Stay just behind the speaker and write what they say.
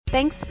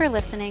Thanks for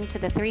listening to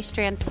the Three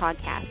Strands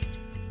podcast.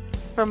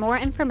 For more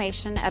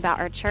information about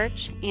our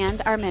church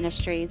and our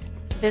ministries,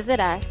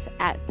 visit us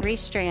at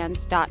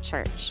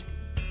threestrands.church.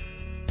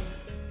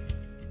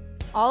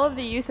 All of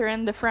the youth are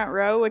in the front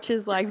row, which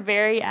is like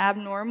very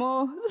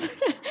abnormal.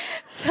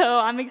 So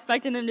I'm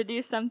expecting them to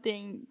do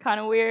something kind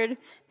of weird.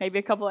 Maybe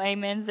a couple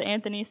amens,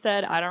 Anthony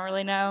said. I don't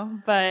really know.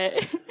 But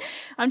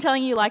I'm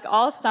telling you, like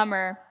all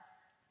summer,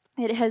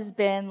 it has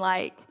been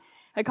like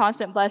a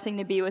constant blessing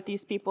to be with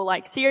these people.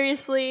 Like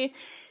seriously,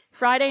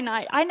 Friday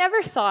night, I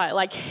never thought,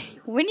 like,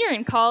 when you're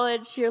in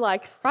college, you're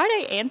like,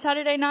 Friday and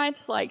Saturday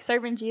nights, like,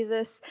 serving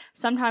Jesus,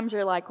 sometimes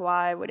you're like,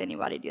 why would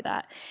anybody do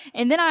that?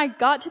 And then I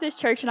got to this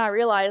church and I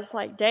realized,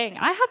 like, dang,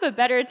 I have a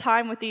better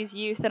time with these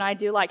youth than I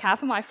do, like,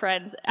 half of my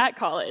friends at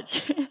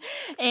college.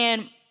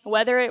 And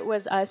whether it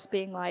was us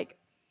being, like,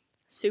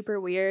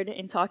 super weird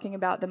and talking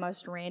about the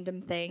most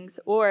random things,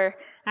 or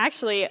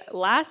actually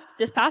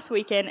this past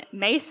weekend,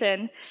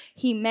 Mason,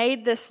 he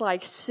made this,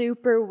 like,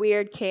 super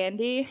weird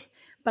candy.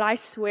 But I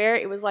swear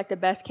it was like the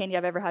best candy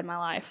I've ever had in my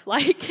life.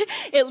 Like,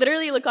 it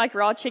literally looked like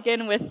raw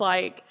chicken with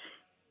like,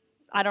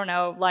 I don't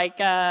know, like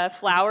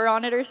flour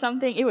on it or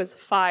something. It was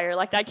fire.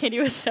 Like, that candy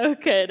was so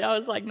good. I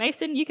was like,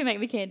 Mason, you can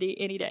make me candy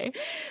any day.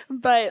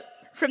 But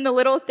from the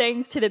little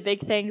things to the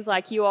big things,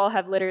 like, you all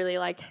have literally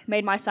like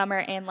made my summer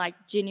and like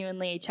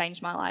genuinely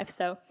changed my life.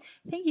 So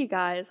thank you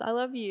guys. I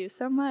love you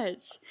so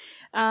much.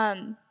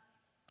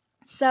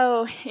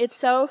 So it's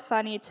so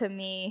funny to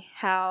me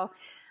how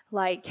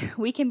like,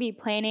 we can be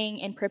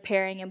planning and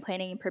preparing, and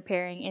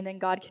then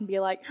God can be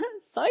like,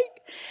 psych.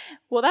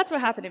 Well, that's what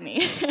happened to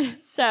me.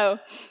 So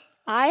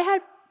I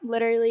had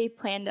literally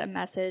planned a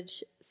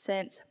message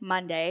since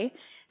Monday.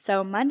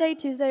 So Monday,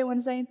 Tuesday,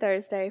 Wednesday, and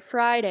Thursday,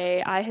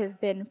 Friday, I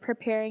have been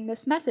preparing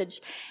this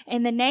message.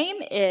 And the name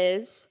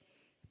is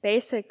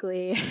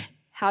basically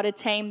How to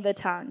Tame the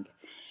Tongue.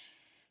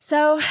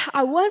 So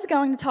I was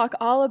going to talk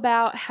all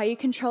about how you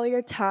control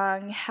your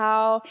tongue,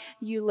 how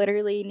you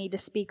literally need to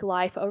speak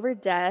life over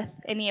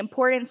death, and the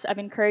importance of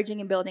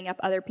encouraging and building up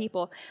other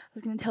people. I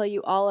was going to tell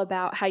you all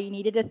about how you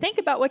needed to think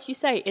about what you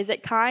say. Is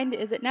it kind?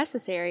 Is it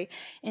necessary?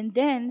 And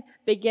then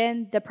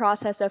begin the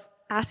process of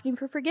asking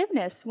for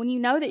forgiveness when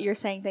you know that you're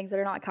saying things that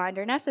are not kind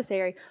or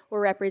necessary or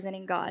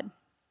representing God.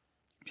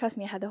 Trust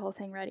me, I had the whole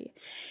thing ready.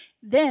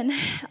 Then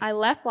I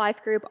left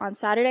life group on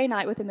Saturday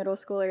night with the middle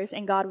schoolers,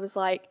 and God was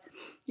like,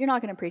 you're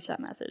not going to preach that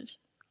message.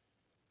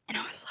 And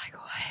I was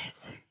like,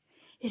 what?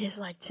 It is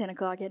like 10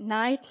 o'clock at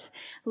night.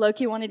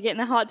 Loki wanted to get in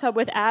the hot tub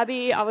with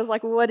Abby. I was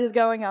like, what is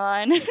going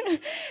on?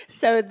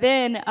 So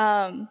then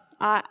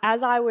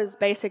as I was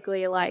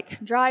basically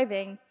like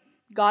driving,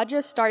 God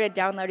just started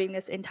downloading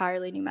this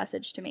entirely new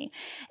message to me.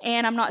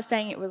 And I'm not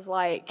saying it was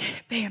like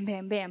bam,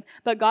 bam, bam,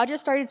 but God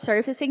just started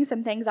surfacing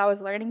some things I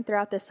was learning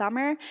throughout the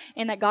summer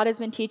and that God has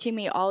been teaching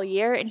me all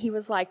year. And he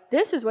was like,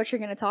 this is what you're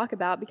going to talk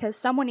about because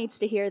someone needs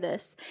to hear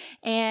this.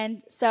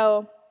 And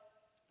so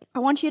I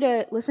want you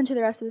to listen to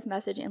the rest of this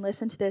message and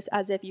listen to this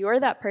as if you're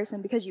that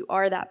person, because you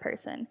are that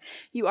person.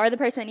 You are the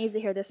person that needs to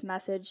hear this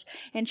message.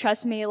 And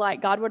trust me, like,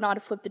 God would not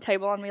have flipped the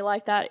table on me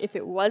like that if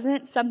it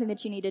wasn't something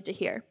that you needed to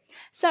hear.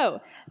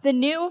 So the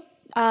new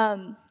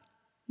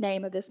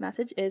name of this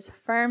message is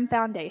Firm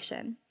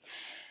Foundation.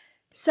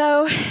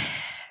 So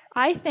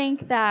I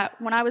think that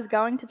when I was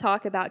going to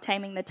talk about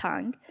taming the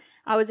tongue,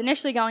 I was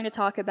initially going to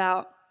talk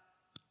about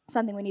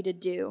something we need to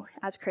do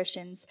as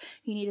Christians.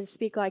 You need to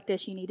speak like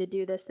this. You need to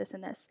do this, this,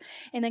 and this.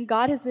 And then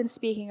God has been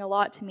speaking a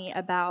lot to me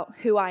about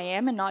who I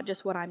am and not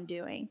just what I'm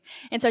doing.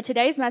 And so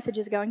today's message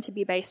is going to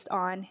be based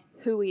on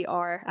who we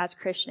are as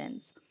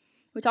Christians.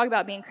 We talk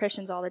about being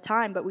Christians all the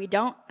time, but we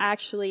don't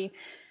actually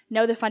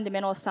know the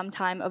fundamentals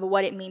sometime of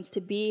what it means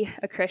to be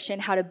a Christian,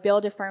 how to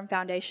build a firm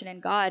foundation in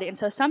God. And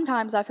so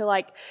sometimes I feel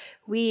like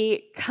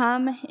we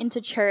come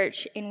into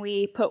church and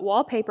we put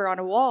wallpaper on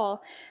a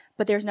wall,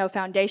 but there's no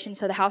foundation,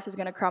 so the house is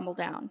going to crumble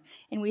down.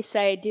 And we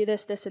say, do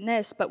this, this, and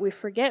this, but we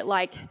forget,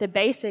 like, the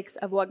basics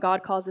of what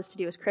God calls us to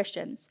do as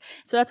Christians.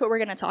 So that's what we're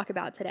going to talk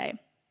about today.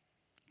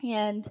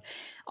 And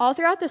all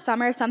throughout the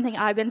summer, something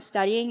I've been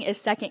studying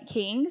is 2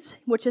 Kings,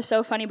 which is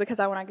so funny because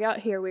when I got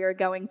here, we were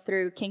going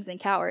through Kings and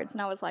Cowards,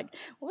 and I was like,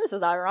 well, this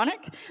is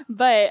ironic.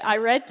 But I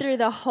read through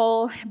the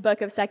whole book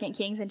of 2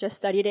 Kings and just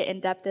studied it in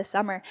depth this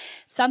summer.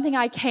 Something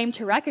I came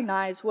to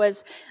recognize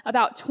was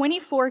about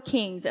 24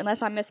 kings,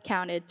 unless I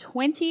miscounted,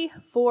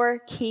 24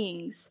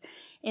 kings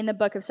in the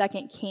book of 2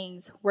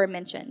 Kings were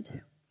mentioned.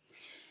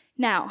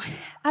 Now,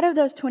 out of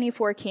those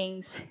 24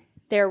 kings,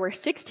 there were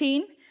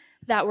 16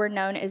 that were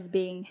known as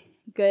being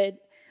good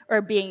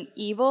or being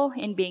evil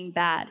and being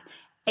bad.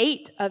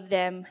 8 of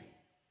them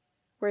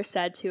were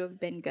said to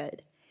have been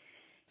good.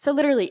 So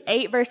literally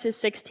 8 versus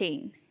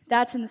 16.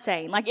 That's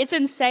insane. Like, it's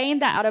insane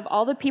that out of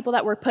all the people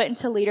that were put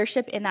into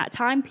leadership in that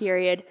time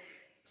period,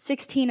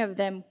 16 of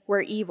them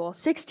were evil.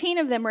 16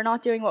 of them were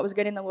not doing what was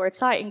good in the Lord's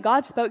sight. And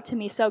God spoke to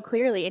me so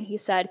clearly, and he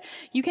said,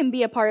 you can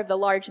be a part of the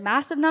large,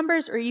 massive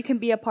numbers, or you can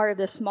be a part of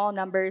the small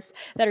numbers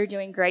that are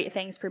doing great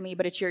things for me,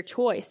 but it's your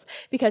choice.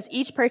 Because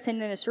each person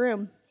in this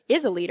room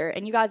is a leader,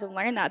 and you guys have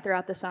learned that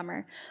throughout the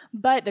summer.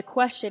 But the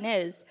question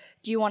is,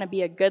 do you want to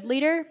be a good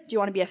leader? Do you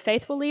want to be a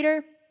faithful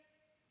leader?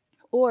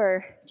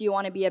 Or do you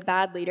want to be a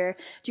bad leader?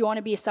 Do you want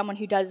to be someone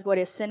who does what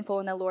is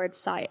sinful in the Lord's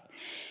sight?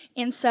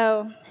 And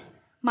so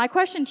my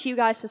question to you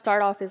guys to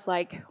start off is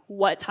like,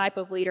 what type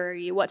of leader are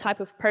you? What type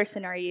of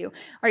person are you?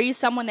 Are you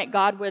someone that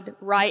God would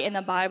write in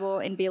the Bible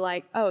and be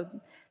like, oh,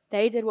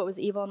 they did what was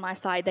evil in my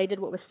sight. They did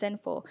what was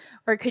sinful.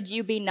 Or could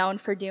you be known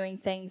for doing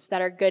things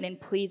that are good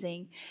and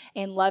pleasing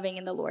and loving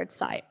in the Lord's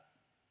sight?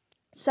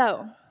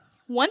 So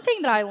one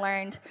thing that I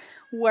learned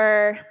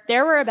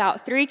there were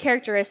about 3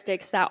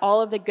 characteristics that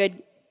all of the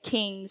good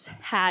kings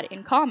had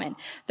in common.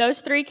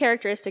 Those 3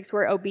 characteristics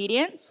were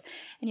obedience,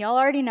 and y'all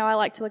already know I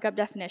like to look up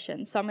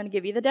definitions, so I'm going to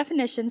give you the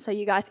definition so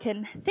you guys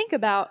can think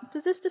about,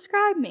 does this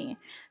describe me?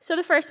 So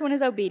the first one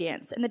is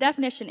obedience, and the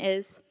definition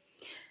is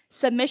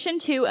submission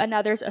to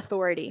another's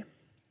authority.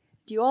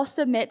 Do you all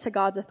submit to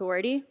God's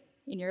authority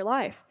in your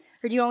life?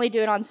 Or do you only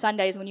do it on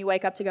Sundays when you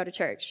wake up to go to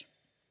church?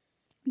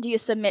 Do you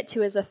submit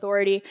to his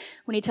authority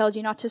when he tells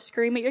you not to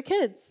scream at your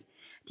kids?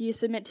 Do you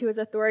submit to his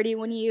authority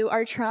when you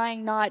are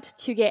trying not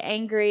to get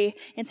angry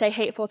and say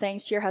hateful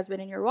things to your husband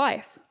and your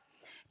wife?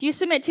 Do you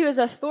submit to his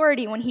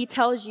authority when he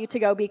tells you to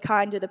go be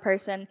kind to the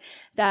person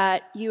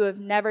that you have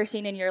never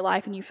seen in your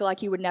life and you feel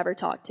like you would never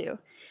talk to?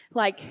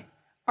 Like,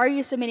 are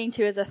you submitting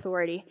to his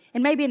authority?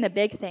 And maybe in the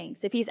big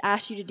things, if he's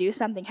asked you to do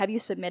something, have you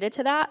submitted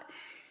to that?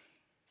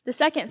 The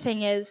second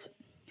thing is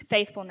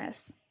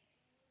faithfulness.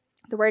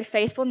 The word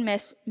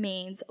faithfulness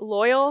means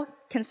loyal,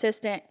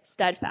 consistent,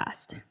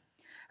 steadfast.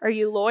 Are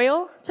you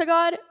loyal to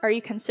God? Are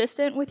you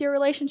consistent with your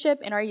relationship?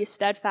 And are you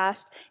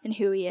steadfast in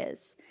who he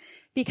is?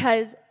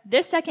 Because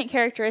this second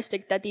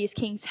characteristic that these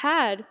kings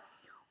had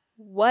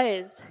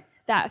was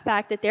that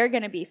fact that they're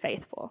going to be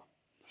faithful.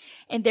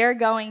 And they're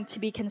going to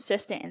be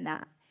consistent in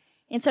that.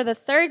 And so the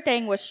third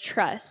thing was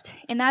trust.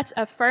 And that's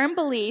a firm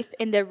belief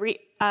in the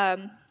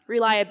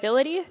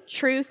reliability,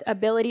 truth,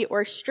 ability,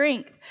 or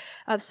strength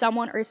of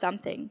someone or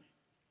something.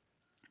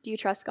 Do you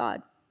trust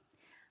God?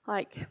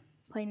 Like,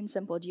 plain and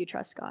simple, do you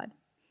trust God?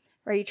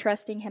 Are you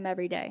trusting him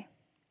every day?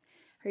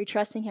 Are you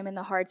trusting him in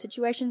the hard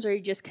situations? Or are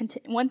you just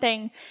one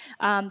thing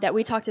that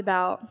we talked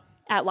about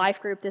at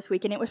Life Group this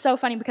week, and it was so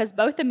funny because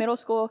both the middle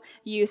school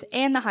youth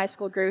and the high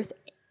school group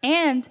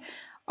and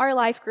our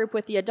life group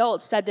with the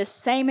adults said this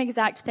same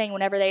exact thing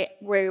whenever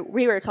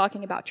we were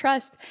talking about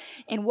trust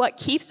and what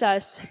keeps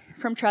us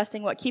from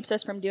trusting, what keeps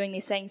us from doing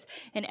these things.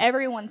 And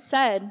everyone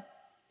said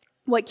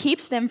what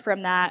keeps them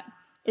from that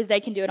is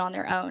they can do it on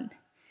their own.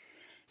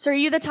 So are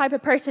you the type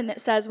of person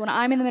that says, when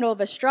I'm in the middle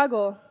of a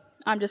struggle,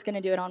 I'm just going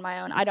to do it on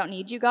my own? I don't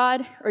need you,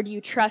 God. Or do you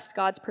trust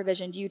God's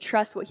provision? Do you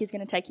trust what he's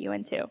going to take you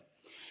into?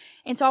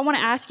 And so I want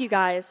to ask you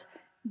guys,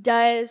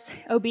 does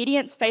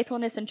obedience,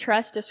 faithfulness, and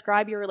trust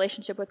describe your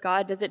relationship with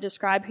God? Does it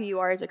describe who you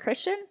are as a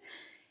Christian?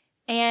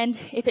 And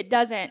if it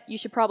doesn't, you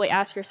should probably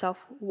ask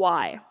yourself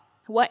why.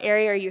 What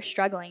area are you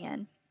struggling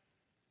in?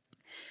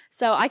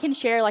 So I can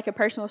share like a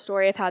personal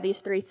story of how these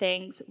 3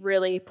 things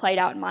really played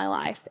out in my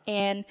life.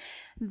 And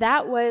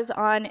that was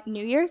on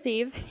New Year's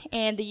Eve.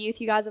 And the youth,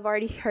 you guys have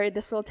already heard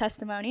this little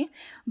testimony.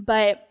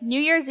 But New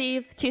Year's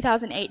Eve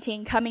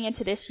 2018, coming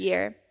into this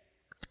year,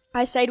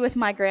 I stayed with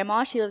my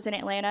grandma. She lives in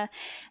Atlanta.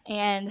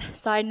 And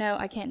side note,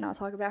 I can't not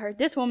talk about her.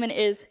 This woman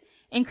is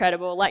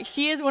incredible. Like,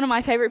 she is one of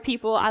my favorite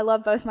people. I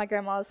love both my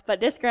grandmas, but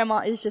this grandma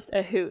is just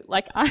a hoot.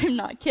 Like, I'm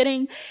not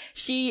kidding.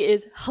 She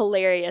is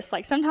hilarious.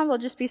 Like, sometimes I'll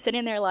just be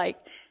sitting there like,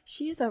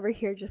 she is over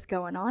here just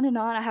going on and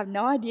on. I have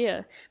no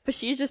idea. But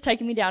she's just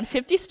taking me down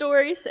 50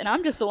 stories, and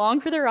I'm just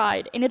along for the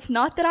ride. And it's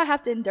not that I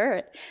have to endure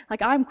it.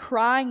 Like, I'm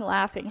crying,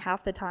 laughing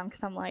half the time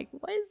because I'm like,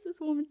 what is this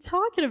woman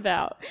talking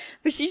about?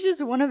 But she's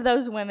just one of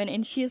those women,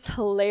 and she is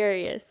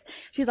hilarious.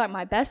 She's like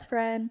my best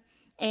friend.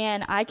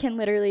 And I can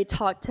literally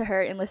talk to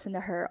her and listen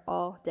to her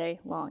all day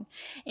long.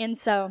 And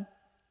so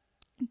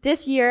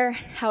this year,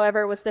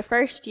 however, was the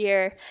first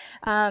year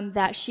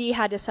that she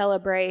had to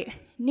celebrate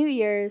New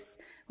Year's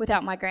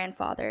without my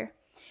grandfather.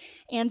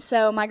 And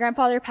so my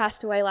grandfather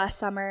passed away last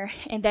summer,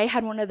 and they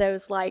had one of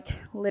those, like,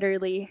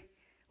 literally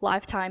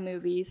Lifetime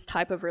movies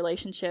type of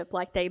relationship.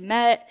 Like, they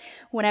met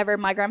whenever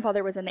my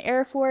grandfather was in the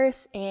Air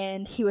Force,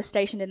 and he was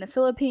stationed in the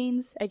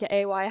Philippines,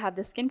 aka why I have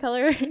this skin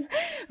color.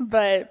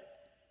 But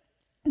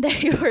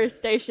they were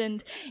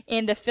stationed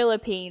in the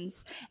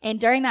Philippines. And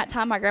during that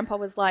time, my grandpa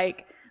was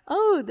like,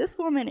 oh, this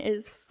woman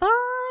is fine.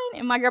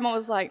 And my grandma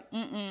was like,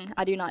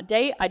 I do not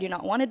date. I do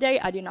not want to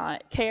date. I do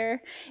not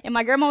care. And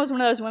my grandma was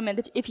one of those women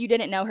that if you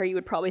didn't know her, you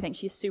would probably think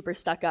she's super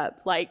stuck up.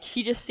 Like,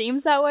 she just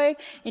seems that way.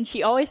 And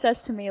she always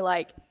says to me,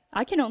 like,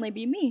 I can only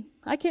be me.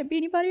 I can't be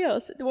anybody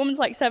else. The woman's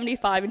like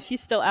 75, and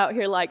she's still out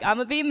here like, I'm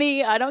going to be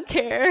me. I don't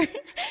care.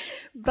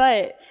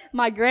 But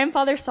my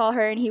grandfather saw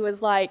her, and he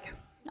was like,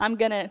 I'm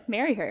going to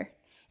marry her.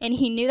 And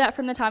he knew that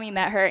from the time he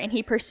met her, and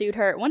he pursued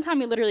her. One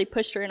time he literally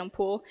pushed her in a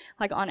pool,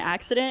 like on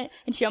accident,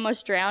 and she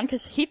almost drowned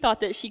because he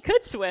thought that she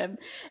could swim.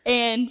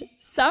 And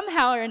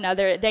somehow or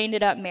another, they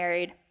ended up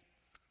married.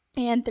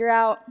 And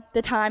throughout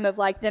the time of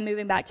like them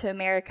moving back to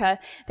America,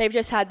 they've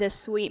just had this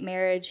sweet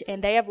marriage,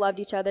 and they have loved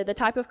each other. The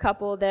type of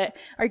couple that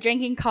are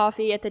drinking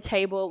coffee at the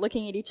table,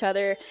 looking at each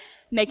other,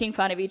 making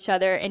fun of each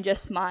other, and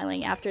just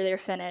smiling after they're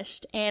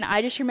finished. And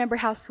I just remember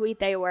how sweet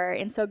they were.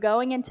 And so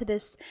going into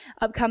this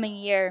upcoming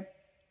year,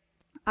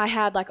 I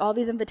had like all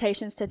these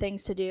invitations to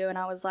things to do, and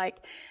I was like,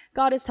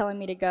 God is telling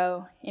me to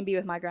go and be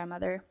with my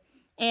grandmother.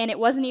 And it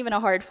wasn't even a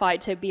hard fight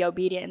to be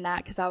obedient in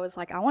that, because I was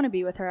like, I want to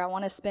be with her. I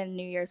want to spend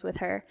New Year's with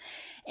her.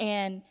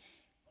 And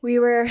we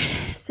were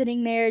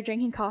sitting there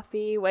drinking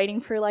coffee, waiting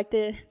for like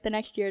the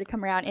next year to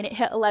come around, and it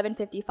hit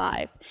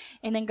 11:55.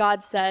 And then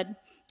God said,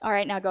 all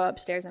right, now go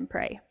upstairs and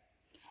pray.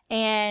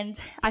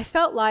 And I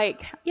felt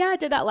like, yeah, I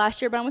did that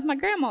last year, but I'm with my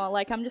grandma.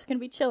 Like, I'm just going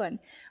to be chilling.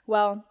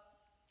 Well,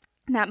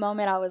 in that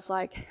moment, I was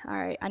like, all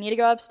right, I need to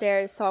go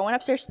upstairs. So I went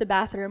upstairs to the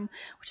bathroom.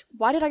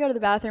 Why did I go to the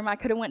bathroom? I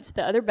could have went to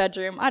the other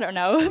bedroom. I don't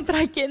know. But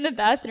I get in the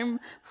bathroom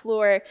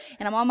floor,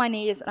 and I'm on my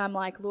knees, and I'm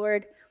like,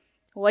 Lord,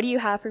 what do you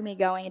have for me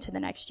going into the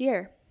next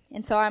year?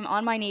 And so I'm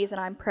on my knees, and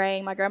I'm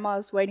praying. My grandma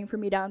is waiting for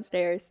me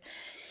downstairs.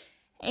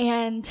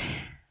 And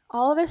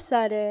all of a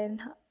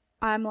sudden,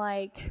 I'm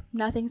like,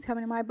 nothing's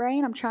coming to my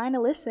brain. I'm trying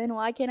to listen.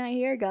 Why can't I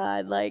hear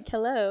God? Like,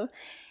 hello.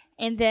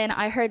 And then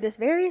I heard this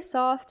very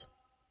soft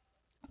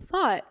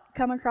thought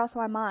come across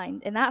my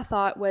mind, and that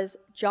thought was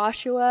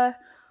Joshua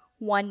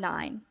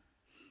 1:9.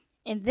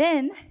 And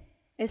then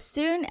as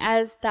soon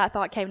as that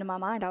thought came to my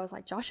mind, I was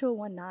like, Joshua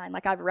 1:9,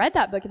 like I've read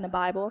that book in the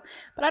Bible,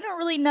 but I don't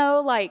really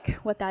know like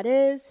what that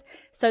is.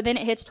 So then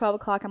it hits 12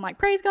 o'clock. I'm like,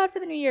 praise God for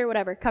the new year,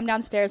 whatever. Come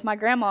downstairs. My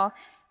grandma,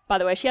 by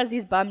the way, she has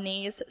these bum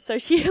knees, so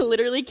she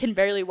literally can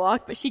barely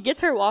walk, but she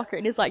gets her walker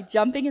and is like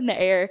jumping in the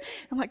air.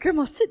 I'm like,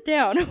 Grandma, sit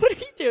down. What are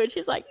you doing?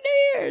 She's like,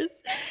 New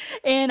Year's.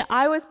 And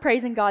I was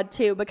praising God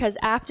too, because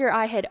after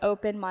I had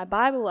opened my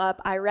Bible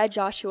up, I read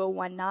Joshua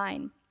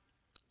 1:9.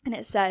 And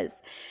it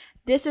says,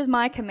 this is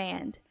my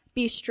command.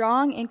 Be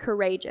strong and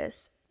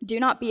courageous. Do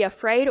not be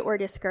afraid or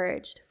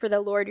discouraged, for the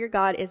Lord your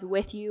God is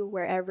with you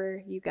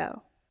wherever you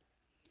go.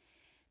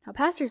 Now,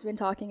 Pastor's been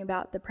talking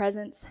about the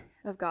presence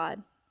of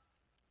God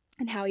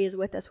and how he is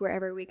with us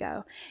wherever we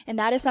go. And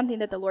that is something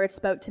that the Lord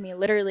spoke to me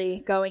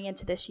literally going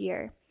into this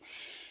year.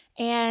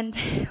 And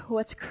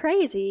what's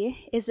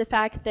crazy is the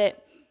fact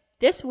that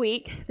this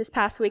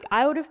past week,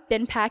 I would have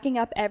been packing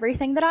up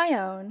everything that I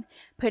own,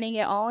 putting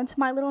it all into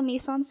my little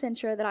Nissan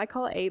Sentra that I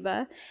call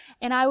Ava,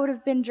 and I would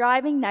have been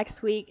driving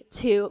next week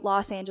to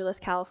Los Angeles,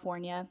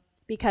 California,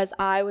 because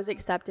I was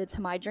accepted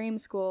to my dream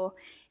school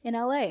in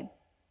LA.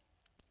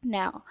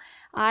 Now,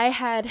 I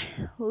had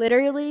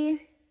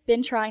literally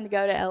been trying to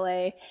go to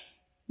LA,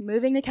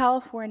 moving to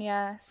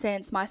California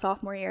since my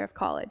sophomore year of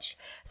college.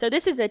 So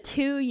this is a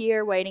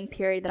 2-year waiting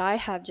period that I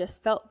have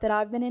just felt that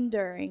I've been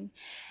enduring.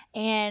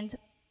 And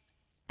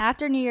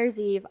after New Year's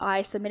Eve,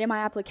 I submitted my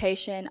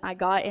application. I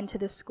got into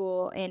the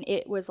school, and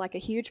it was like a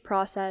huge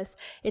process.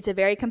 It's a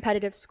very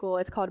competitive school.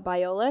 It's called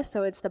Biola,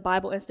 so it's the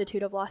Bible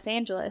Institute of Los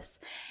Angeles.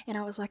 And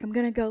I was like, I'm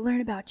going to go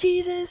learn about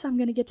Jesus. I'm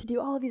going to get to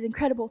do all of these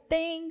incredible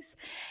things.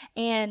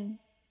 And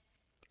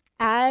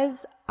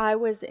as I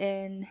was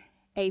in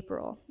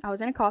April, I was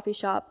in a coffee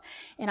shop,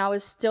 and I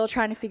was still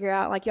trying to figure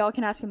out, like, y'all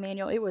can ask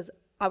Emmanuel,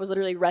 I was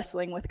literally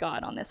wrestling with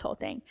God on this whole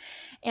thing.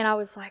 And I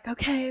was like,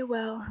 okay,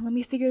 well, let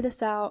me figure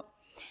this out.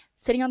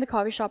 Sitting on the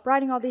coffee shop,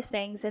 writing all these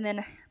things, and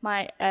then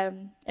my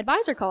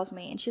advisor calls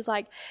me, and she's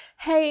like,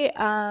 hey,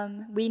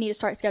 we need to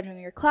start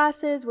scheduling your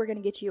classes. We're going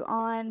to get you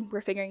on.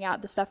 We're figuring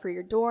out the stuff for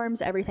your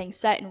dorms. Everything's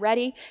set and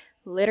ready.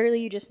 Literally,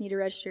 you just need to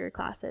register your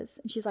classes.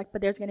 And she's like, but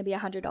there's going to be a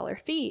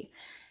 $100 fee.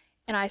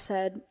 And I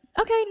said,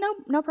 okay,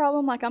 no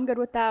problem. Like, I'm good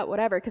with that,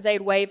 whatever, because they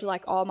had waived,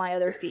 like, all my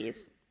other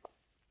fees.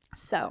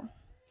 So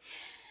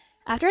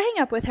after I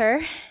hang up with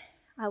her,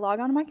 I log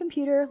onto my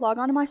computer, log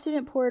onto my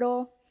student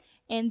portal,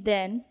 and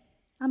then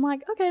I'm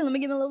like, okay, let me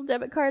get my little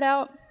debit card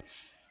out,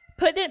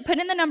 put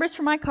in the numbers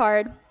for my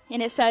card,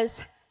 and it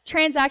says,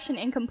 transaction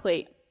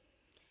incomplete.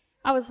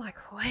 I was like,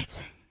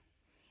 what?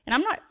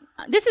 And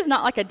this is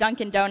not like a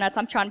Dunkin' Donuts.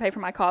 I'm trying to pay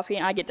for my coffee,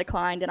 and I get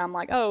declined, and I'm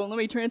like, oh, let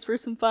me transfer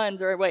some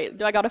funds, or wait,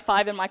 do I got a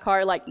 5 in my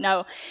car? Like,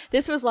 no.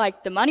 This was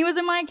like, the money was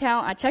in my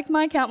account. I checked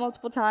my account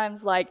multiple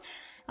times. Like,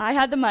 I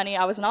had the money.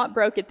 I was not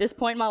broke at this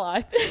point in my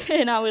life.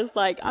 And I was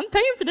like, I'm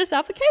paying for this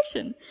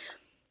application.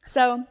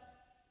 So,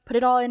 put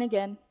it all in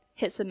again,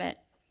 hit submit.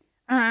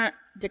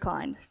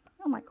 Declined.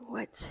 I'm like,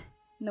 what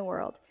in the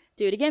world?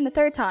 Do it again the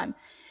third time.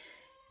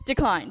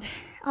 Declined.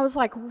 I was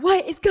like,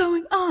 what is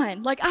going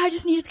on? Like, I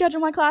just need to schedule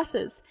my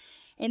classes.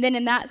 And then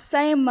in that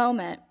same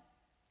moment,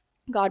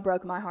 God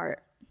broke my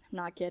heart. I'm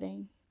not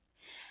kidding.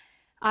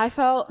 I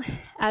felt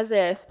as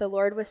if the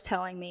Lord was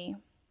telling me,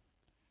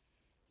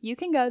 you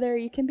can go there,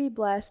 you can be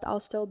blessed, I'll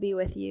still be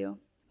with you,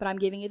 but I'm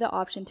giving you the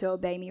option to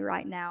obey me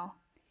right now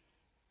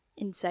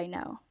and say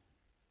no.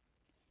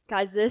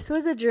 Guys, this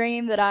was a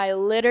dream that I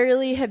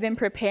literally have been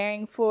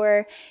preparing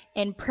for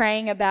and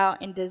praying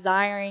about and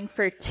desiring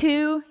for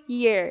 2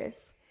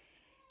 years.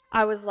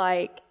 I was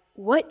like,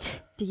 what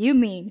do you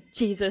mean,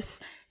 Jesus?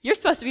 You're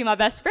supposed to be my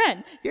best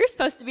friend. You're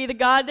supposed to be the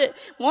God that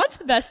wants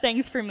the best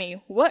things for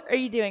me. What are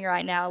you doing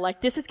right now?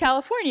 Like, this is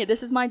California.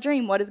 This is my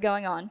dream. What is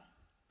going on?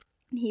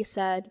 And he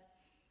said,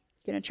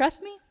 you're going to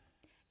trust me?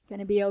 You're going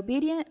to be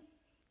obedient?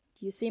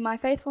 Do you see my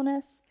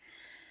faithfulness?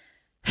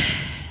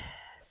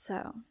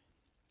 So,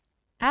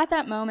 at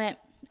that moment,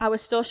 I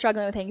was still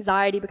struggling with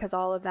anxiety because of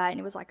all of that, and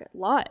it was like a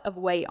lot of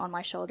weight on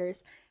my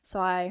shoulders. So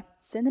I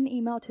sent an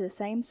email to the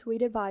same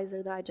sweet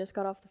advisor that I just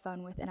got off the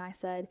phone with, and I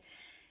said,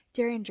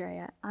 Dear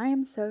Andrea, I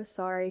am so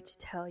sorry to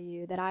tell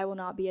you that I will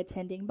not be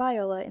attending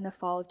Biola in the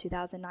fall of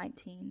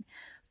 2019,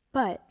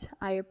 but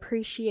I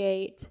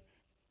appreciate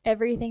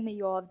everything that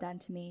you all have done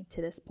to me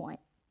to this point.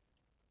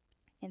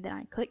 And then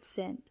I clicked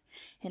send,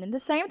 and in the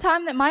same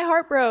time that my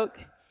heart broke,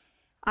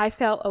 I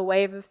felt a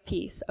wave of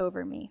peace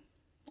over me.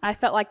 I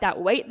felt like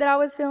that weight that I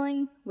was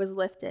feeling was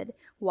lifted.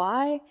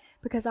 Why?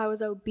 Because I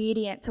was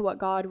obedient to what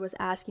God was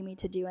asking me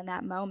to do in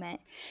that moment.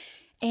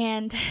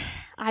 And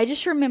I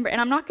just remember, and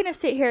I'm not going to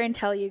sit here and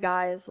tell you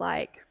guys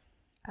like,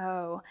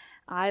 oh,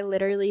 I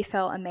literally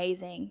felt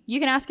amazing. You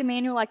can ask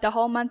Emmanuel, like the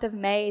whole month of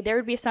May, there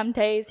would be some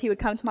days he would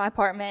come to my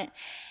apartment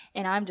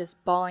and I'm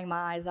just bawling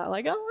my eyes out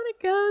like, I want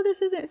to go.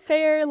 This isn't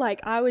fair. Like,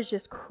 I was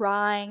just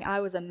crying.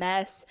 I was a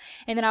mess.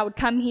 And then I would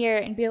come here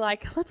and be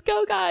like, let's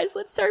go, guys.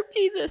 Let's serve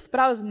Jesus. But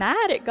I was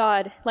mad at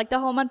God like the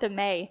whole month of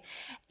May.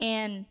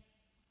 And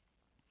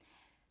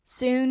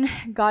soon,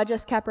 God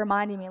just kept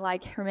reminding me,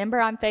 like,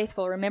 remember I'm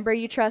faithful. Remember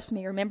you trust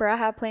me. Remember I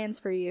have plans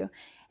for you.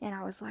 And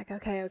I was like,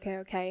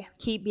 okay.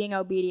 Keep being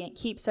obedient.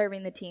 Keep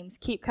serving the teams.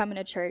 Keep coming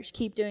to church.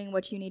 Keep doing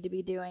what you need to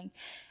be doing.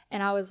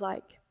 And I was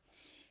like,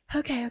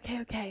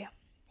 okay.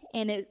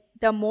 And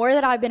the more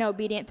that I've been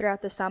obedient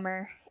throughout the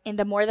summer, and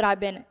the more that I've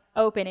been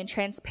open and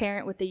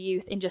transparent with the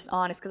youth and just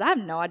honest, because I have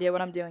no idea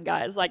what I'm doing,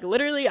 guys. Like,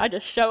 literally, I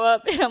just show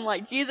up and I'm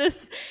like,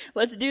 Jesus,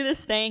 let's do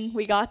this thing.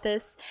 We got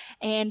this.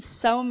 And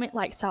so many,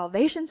 like,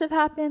 salvations have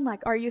happened.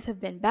 Like, our youth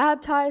have been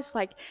baptized.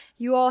 Like,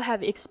 you all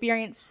have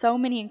experienced so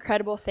many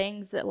incredible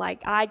things that,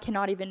 like, I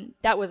cannot even,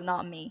 that was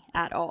not me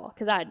at all,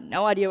 because I had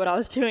no idea what I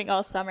was doing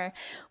all summer.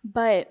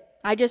 But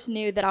I just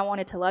knew that I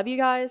wanted to love you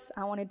guys.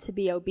 I wanted to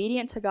be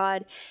obedient to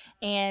God.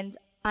 And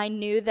I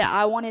knew that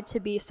I wanted to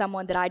be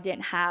someone that I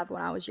didn't have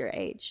when I was your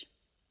age.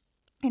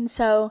 And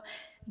so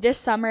this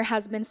summer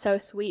has been so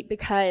sweet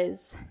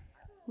because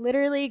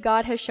literally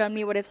God has shown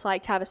me what it's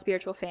like to have a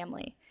spiritual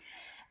family.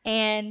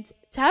 And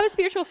to have a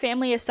spiritual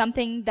family is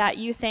something that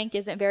you think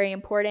isn't very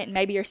important. And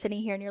maybe you're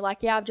sitting here and you're like,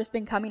 yeah, I've just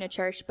been coming to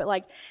church. But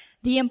like,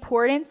 the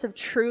importance of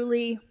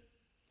truly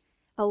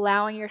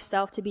allowing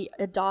yourself to be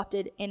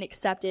adopted and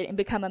accepted and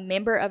become a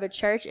member of a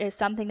church is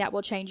something that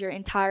will change your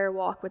entire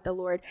walk with the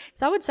Lord.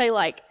 So I would say,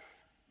 like,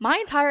 my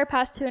entire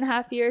past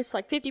 2.5 years,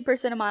 like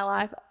 50% of my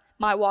life,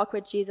 my walk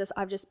with Jesus,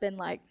 I've just been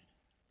like,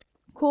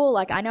 cool,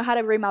 like, I know how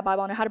to read my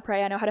Bible, I know how to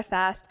pray, I know how to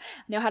fast,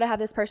 I know how to have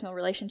this personal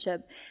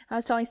relationship. I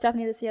was telling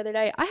Stephanie this the other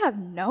day, I have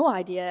no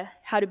idea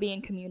how to be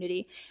in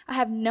community. I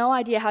have no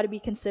idea how to be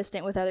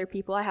consistent with other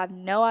people. I have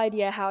no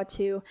idea how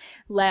to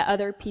let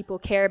other people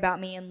care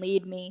about me and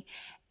lead me.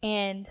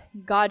 And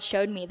God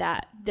showed me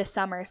that this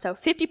summer. So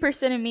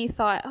 50% of me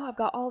thought, oh, I've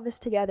got all of this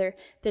together.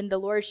 Then the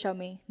Lord showed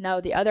me,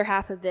 no, the other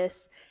half of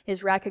this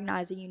is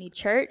recognizing you need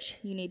church,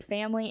 you need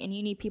family, and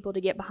you need people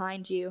to get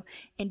behind you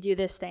and do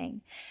this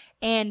thing.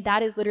 And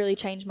that has literally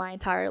changed my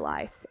entire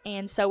life.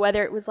 And so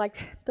whether it was like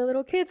the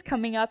little kids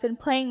coming up and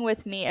playing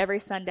with me every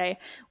Sunday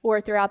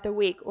or throughout the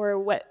week, or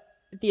what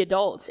the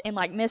adults, and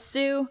like Miss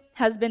Sue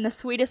has been the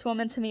sweetest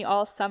woman to me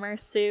all summer.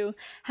 Sue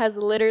has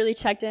literally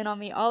checked in on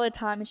me all the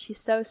time, and she's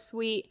so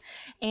sweet.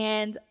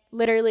 And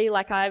literally,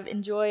 like, I've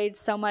enjoyed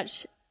so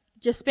much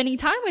just spending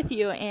time with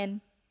you and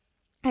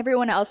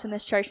everyone else in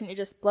this church, and it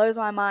just blows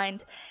my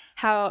mind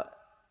how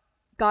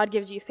God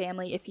gives you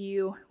family if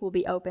you will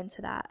be open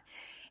to that.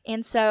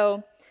 And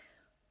so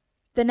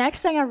the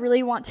next thing I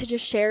really want to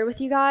just share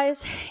with you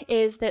guys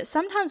is that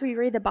sometimes we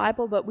read the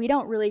Bible, but we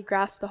don't really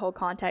grasp the whole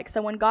context.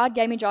 So when God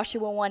gave me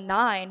Joshua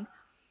 1:9,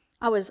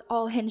 I was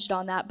all hinged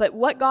on that. But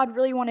what God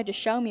really wanted to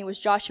show me was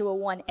Joshua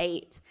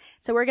 1:8.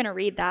 So we're going to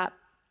read that.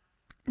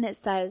 And it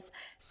says,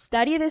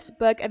 study this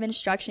book of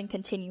instruction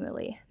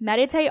continually.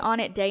 Meditate on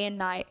it day and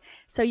night,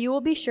 so you will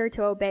be sure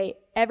to obey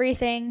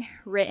everything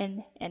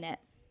written in it.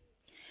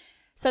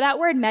 So that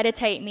word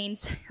meditate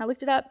means, I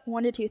looked it up,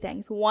 1 to 2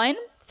 things. 1,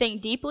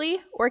 think deeply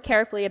or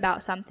carefully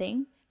about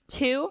something.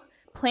 2,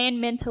 plan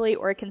mentally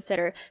or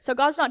consider. So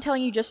God's not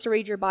telling you just to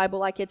read your Bible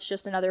like it's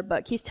just another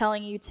book. He's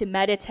telling you to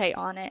meditate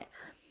on it,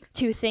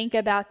 to think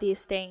about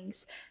these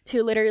things,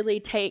 to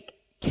literally take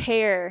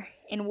care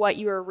in what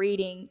you are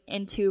reading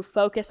and to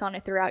focus on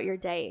it throughout your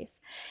days.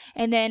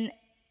 And then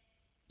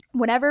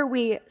whenever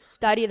we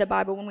study the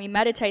Bible, when we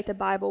meditate the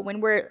Bible,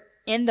 when we're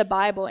in the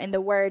Bible, in the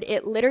Word,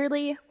 it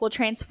literally will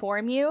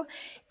transform you.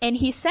 And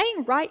he's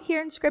saying right here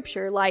in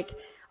Scripture, like,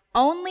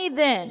 only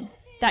then,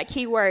 that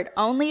key word,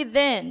 only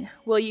then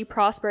will you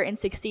prosper and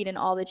succeed in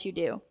all that you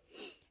do.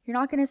 You're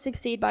not going to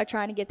succeed by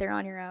trying to get there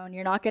on your own.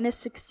 You're not going to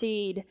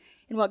succeed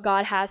in what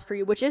God has for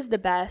you, which is the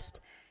best,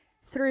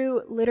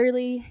 through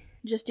literally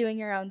just doing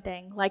your own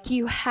thing. Like,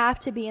 you have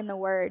to be in the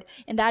Word.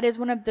 And that is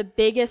one of the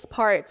biggest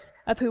parts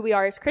of who we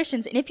are as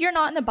Christians. And if you're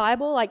not in the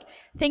Bible, like,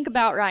 think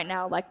about right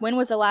now, like, when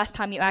was the last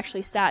time you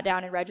actually sat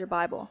down and read your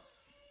Bible?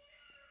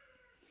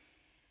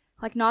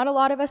 Like, not a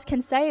lot of us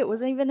can say it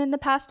wasn't even in the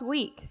past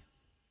week.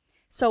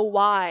 So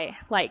why?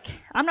 Like,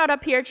 I'm not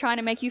up here trying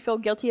to make you feel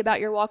guilty about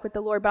your walk with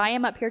the Lord, but I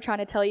am up here trying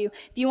to tell you,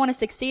 if you want to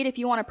succeed, if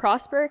you want to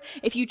prosper,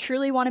 if you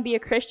truly want to be a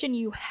Christian,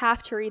 you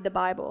have to read the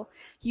Bible.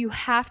 You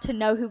have to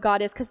know who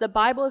God is, because the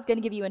Bible is going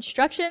to give you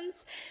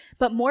instructions.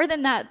 But more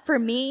than that, for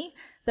me,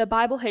 the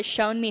Bible has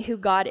shown me who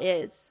God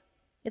is.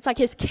 It's like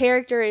his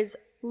character is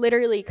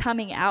literally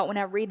coming out when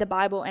I read the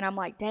Bible, and I'm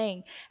like,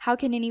 dang, how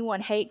can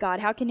anyone hate God?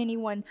 How can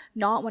anyone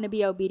not want to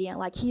be obedient?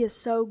 Like, he is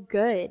so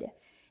good.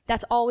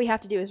 That's all we have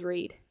to do is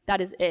read. That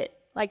is it.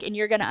 Like, and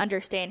you're going to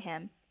understand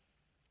him.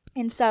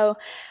 And so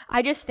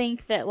I just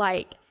think that,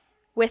 like,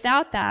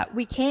 without that,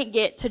 we can't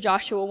get to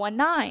Joshua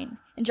 1:9.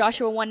 And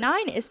Joshua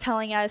 1:9 is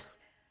telling us,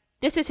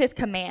 this is his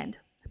command.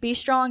 Be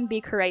strong,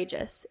 be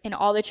courageous in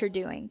all that you're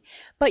doing.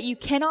 But you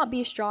cannot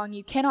be strong,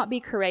 you cannot be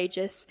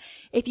courageous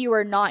if you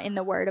are not in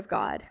the Word of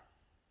God.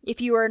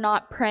 If you are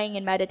not praying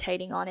and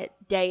meditating on it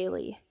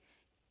daily.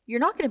 You're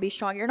not going to be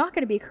strong. You're not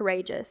going to be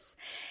courageous.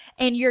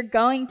 And you're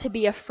going to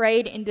be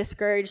afraid and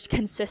discouraged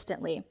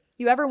consistently.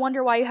 You ever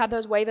wonder why you have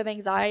those wave of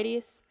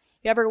anxieties?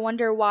 You ever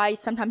wonder why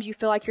sometimes you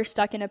feel like you're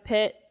stuck in a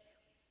pit?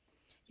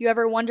 You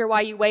ever wonder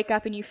why you wake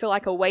up and you feel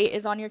like a weight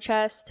is on your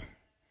chest?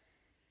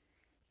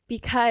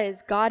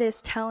 Because God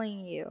is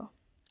telling you,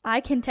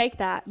 I can take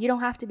that. You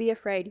don't have to be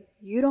afraid.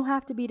 You don't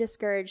have to be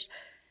discouraged.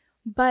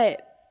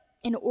 But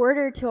in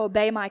order to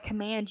obey my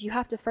commands, you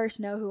have to first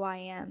know who I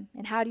am.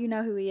 And how do you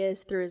know who he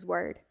is? Through his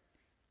Word.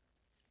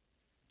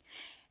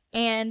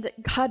 And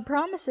God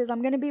promises,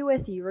 I'm going to be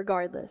with you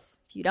regardless.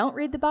 If you don't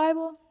read the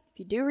Bible, if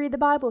you do read the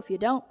Bible, if you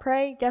don't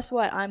pray, guess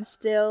what? I'm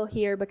still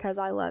here because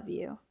I love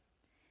you.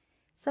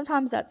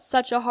 Sometimes that's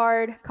such a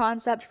hard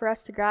concept for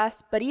us to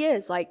grasp, but he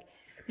is. Like,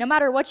 no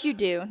matter what you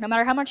do, no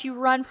matter how much you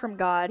run from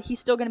God, he's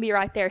still going to be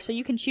right there. So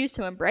you can choose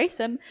to embrace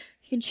him.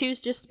 You can choose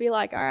just to be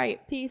like, all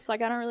right, peace.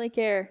 Like, I don't really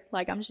care.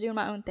 Like, I'm just doing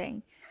my own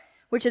thing,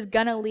 which is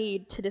going to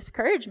lead to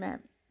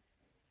discouragement.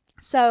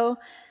 So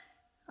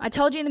I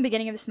told you in the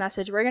beginning of this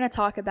message, we're going to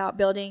talk about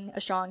building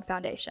a strong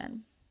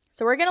foundation.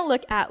 So we're going to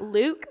look at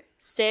Luke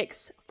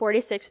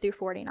 6:46 through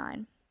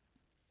 49.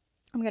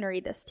 I'm going to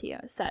read this to you.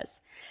 It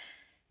says,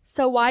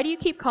 so why do you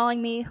keep calling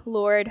me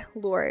Lord,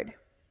 Lord,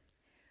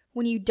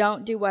 when you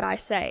don't do what I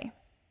say?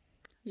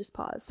 Just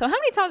pause. So how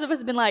many times have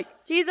us been like,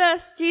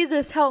 Jesus,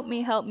 Jesus, help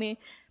me,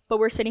 but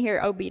we're sitting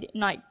here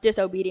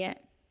disobedient.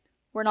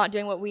 We're not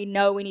doing what we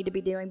know we need to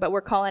be doing, but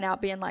we're calling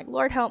out being like,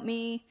 Lord, help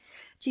me.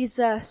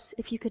 Jesus,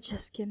 if you could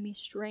just give me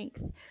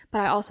strength.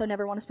 But I also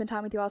never want to spend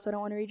time with you. I also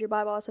don't want to read your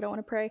Bible. I also don't want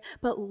to pray.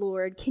 But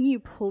Lord, can you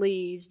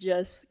please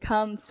just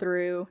come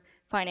through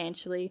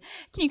financially?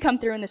 Can you come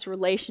through in this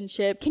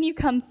relationship? Can you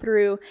come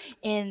through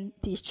in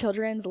these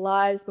children's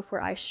lives before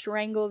I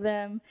strangle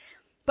them?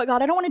 But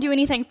God, I don't want to do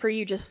anything for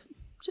you. Just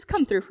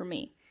come through for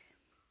me.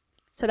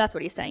 So that's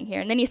what he's saying here.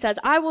 And then he says,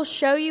 I will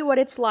show you what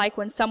it's like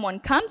when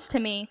someone comes to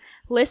me,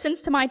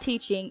 listens to my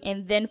teaching,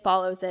 and then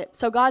follows it.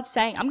 So God's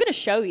saying, I'm going to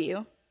show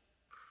you.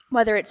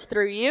 Whether it's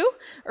through you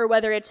or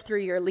whether it's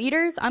through your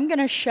leaders, I'm going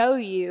to show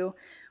you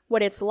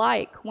what it's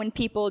like when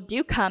people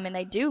do come and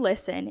they do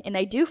listen and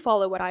they do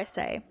follow what I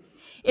say.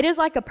 It is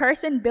like a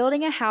person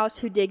building a house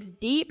who digs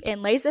deep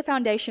and lays the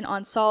foundation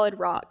on solid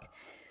rock.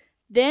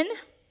 Then,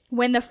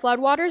 when the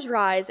floodwaters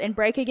rise and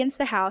break against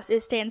the house,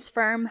 it stands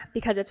firm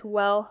because it's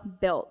well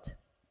built.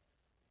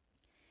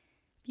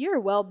 If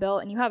you're well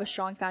built and you have a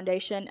strong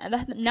foundation,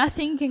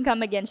 nothing can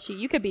come against you.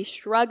 You could be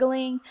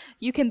struggling.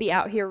 You can be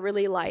out here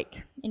really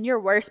like in your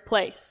worst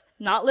place,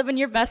 not living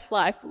your best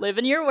life,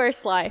 living your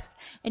worst life,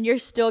 and you're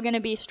still going to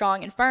be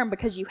strong and firm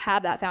because you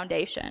have that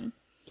foundation.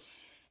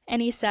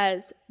 And he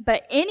says,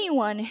 but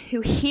anyone who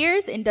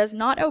hears and does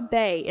not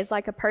obey is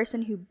like a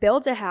person who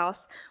builds a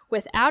house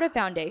without a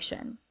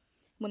foundation.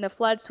 When the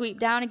floods sweep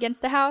down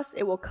against the house,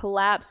 it will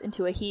collapse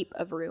into a heap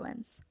of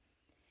ruins.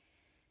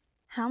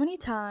 How many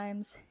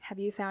times have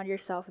you found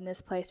yourself in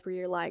this place where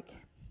you're like,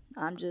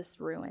 I'm just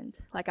ruined.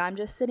 Like, I'm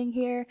just sitting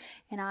here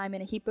and I'm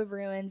in a heap of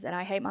ruins and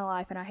I hate my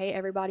life and I hate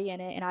everybody in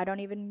it and I don't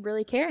even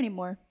really care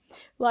anymore.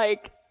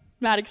 Like,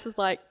 Maddox is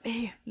like,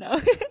 hey,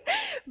 no.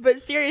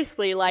 But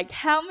seriously, like,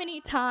 how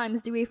many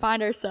times do we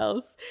find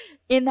ourselves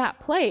in that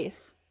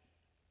place?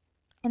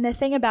 And the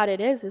thing about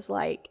it is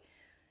like,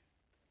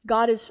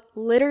 God is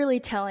literally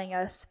telling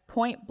us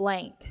point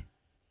blank,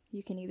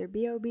 you can either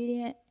be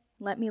obedient,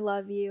 let me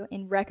love you,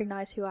 and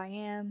recognize who I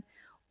am,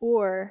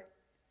 or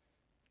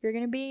you're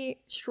going to be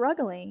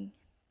struggling.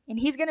 And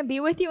he's going to be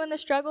with you in the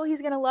struggle.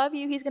 He's going to love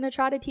you. He's going to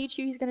try to teach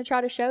you. He's going to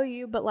try to show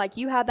you. But, like,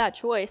 you have that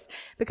choice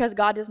because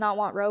God does not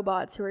want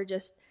robots who are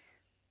just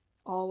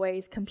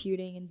always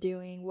computing and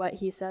doing what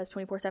he says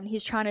 24/7.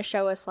 He's trying to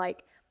show us,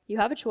 like, you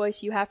have a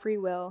choice. You have free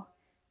will.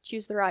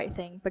 Choose the right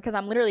thing. Because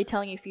I'm literally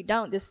telling you, if you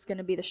don't, this is going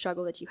to be the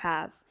struggle that you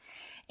have.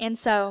 And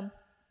so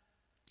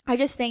I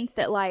just think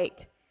that,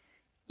 like,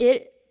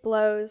 it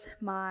blows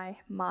my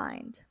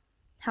mind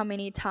how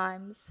many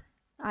times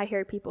I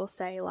hear people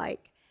say,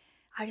 like,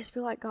 I just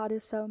feel like God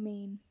is so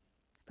mean.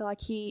 I feel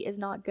like he is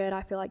not good.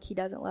 I feel like he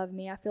doesn't love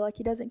me. I feel like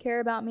he doesn't care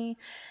about me.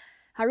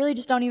 I really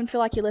just don't even feel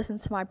like he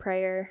listens to my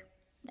prayer.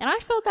 And I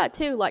felt that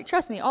too. Like,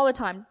 trust me, all the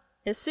time.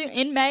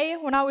 In May,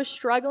 when I was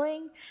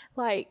struggling,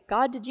 like,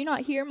 God, did you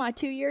not hear my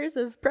 2 years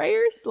of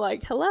prayers?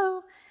 Like,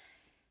 hello?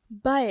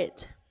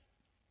 But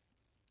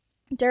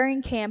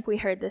during camp, we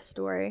heard this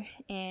story,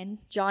 and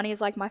Johnny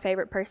is like my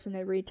favorite person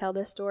to retell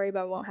this story, but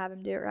I won't have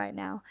him do it right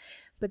now.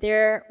 But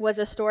there was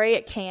a story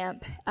at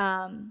camp,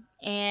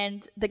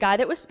 and the guy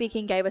that was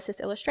speaking gave us this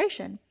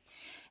illustration.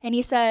 And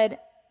he said,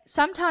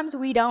 sometimes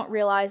we don't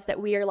realize that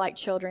we are like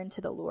children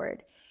to the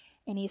Lord.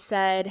 And he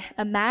said,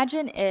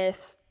 imagine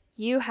if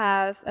you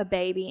have a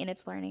baby and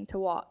it's learning to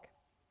walk.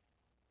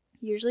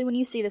 Usually when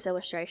you see this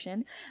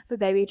illustration of a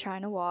baby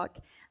trying to walk,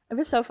 it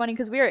was so funny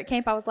because we were at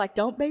camp. I was like,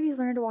 don't babies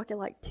learn to walk at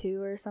like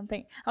 2 or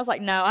something? I was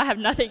like, no, I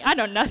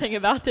know nothing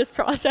about this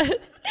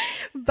process.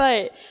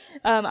 But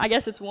I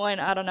guess it's 1.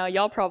 I don't know.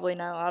 Y'all probably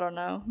know. I don't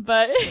know.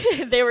 But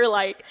they were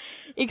like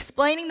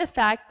explaining the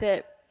fact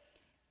that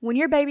when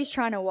your baby's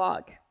trying to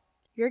walk,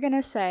 you're going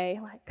to say,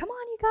 like, come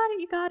on,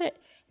 you got it.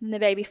 And the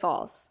baby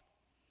falls.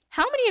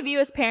 How many of you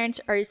as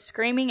parents are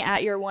screaming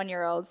at your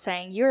 1-year-old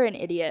saying, you're an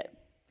idiot?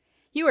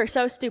 You are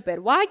so stupid.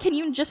 Why can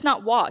you just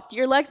not walk? Do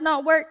your legs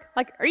not work?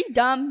 Like, are you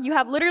dumb? You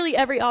have literally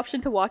every option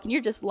to walk, and you're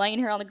just laying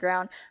here on the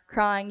ground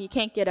crying. You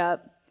can't get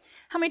up.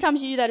 How many times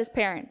do you do that as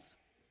parents?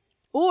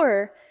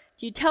 Or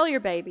do you tell your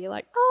baby,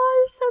 like,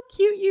 oh, you're so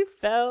cute, you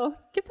fell.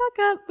 Get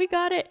back up. We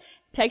got it.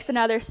 Takes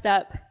another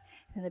step,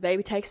 and the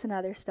baby takes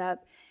another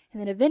step, and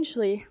then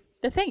eventually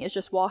the thing is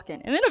just walking.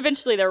 And then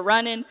eventually they're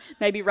running,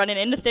 maybe running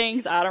into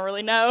things. I don't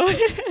really know.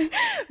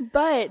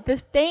 But the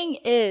thing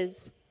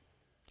is,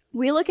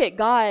 we look at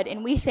God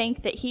and we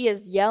think that he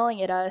is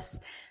yelling at us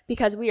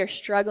because we are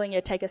struggling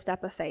to take a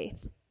step of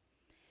faith.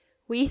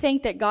 We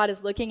think that God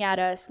is looking at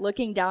us,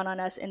 looking down on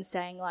us and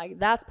saying, like,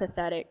 that's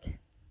pathetic.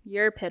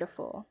 You're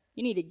pitiful.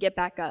 You need to get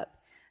back up.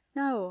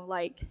 No,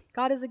 like,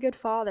 God is a good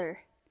father.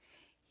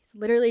 He's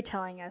literally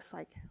telling us,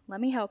 like, let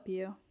me help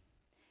you.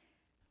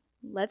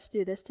 Let's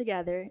do this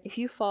together. If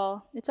you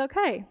fall, it's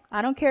okay.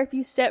 I don't care if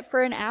you sit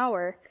for an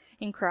hour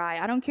and cry.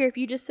 I don't care if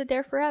you just sit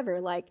there forever.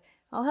 Like,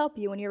 I'll help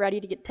you when you're ready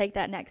to take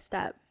that next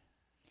step.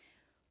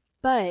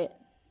 But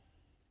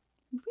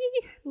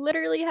we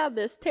literally have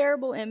this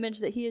terrible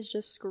image that he is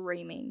just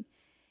screaming.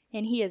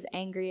 And he is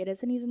angry at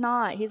us, and he's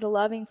not. He's a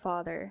loving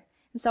father.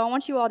 And so I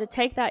want you all to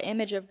take that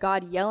image of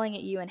God yelling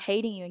at you and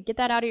hating you and get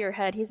that out of your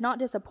head. He's not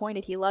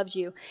disappointed. He loves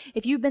you.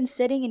 If you've been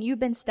sitting and you've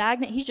been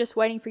stagnant, he's just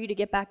waiting for you to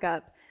get back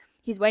up.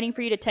 He's waiting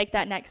for you to take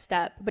that next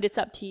step, but it's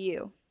up to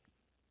you.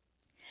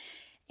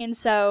 And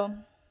so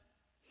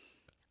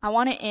I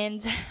want to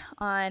end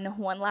on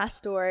one last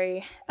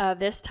story of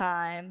this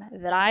time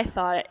that I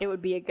thought it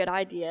would be a good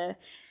idea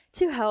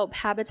to help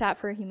Habitat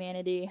for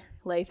Humanity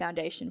lay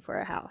foundation for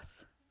a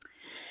house.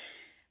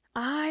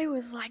 I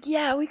was like,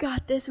 yeah, we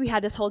got this. We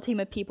had this whole team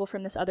of people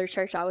from this other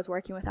church I was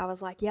working with. I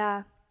was like,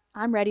 yeah,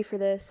 I'm ready for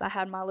this. I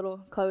had my little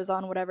clothes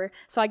on, whatever.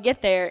 So I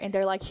get there, and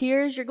they're like,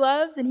 here's your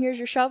gloves, and here's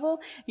your shovel.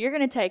 You're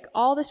going to take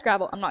all this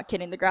gravel. I'm not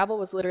kidding. The gravel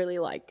was literally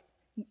like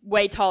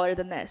way taller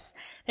than this.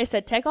 They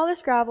said, take all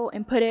this gravel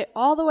and put it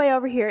all the way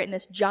over here in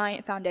this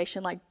giant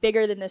foundation, like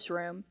bigger than this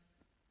room,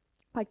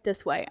 like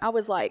this way. I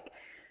was like,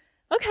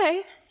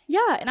 okay,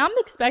 yeah. And I'm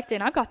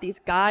expecting, I've got these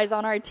guys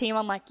on our team.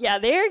 I'm like, yeah,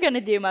 they're going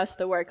to do most of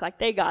the work. Like,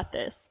 they got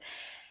this.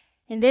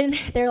 And then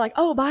they're like,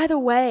 oh, by the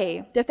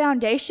way, the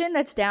foundation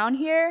that's down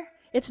here,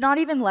 it's not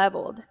even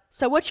leveled.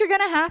 So what you're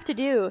going to have to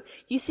do,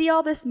 you see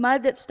all this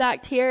mud that's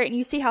stacked here, and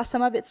you see how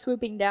some of it's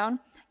swooping down?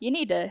 You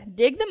need to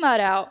dig the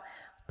mud out,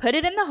 put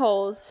it in the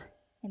holes,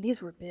 and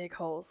these were big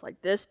holes,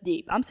 like this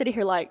deep. I'm sitting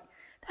here like,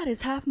 that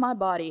is half my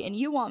body, and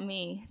you want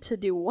me to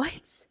do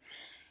what?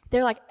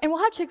 They're like, and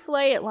we'll have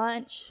Chick-fil-A at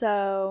lunch,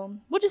 so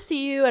we'll just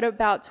see you at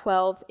about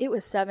 12. It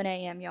was 7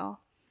 a.m., y'all.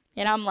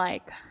 And I'm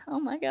like,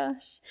 oh my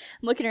gosh.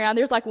 I'm looking around.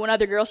 There's like one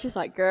other girl. She's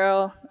like,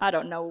 girl, I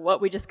don't know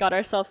what we just got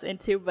ourselves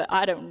into, but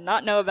I do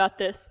not know about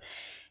this.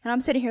 And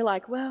I'm sitting here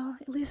like, well,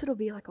 at least it'll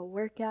be like a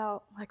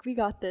workout. Like, we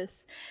got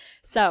this.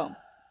 So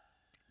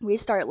we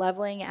start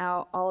leveling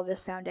out all of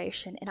this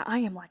foundation, and I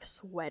am like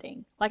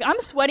sweating. Like, I'm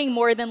sweating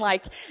more than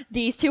like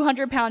these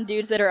 200-pound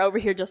dudes that are over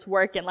here just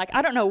working. Like,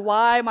 I don't know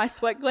why my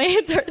sweat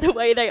glands are the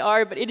way they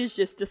are, but it is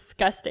just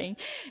disgusting.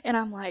 And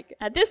I'm like,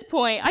 at this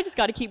point, I just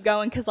got to keep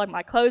going because like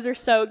my clothes are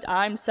soaked.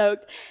 I'm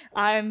soaked.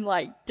 I'm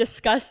like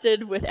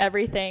disgusted with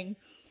everything.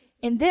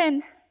 And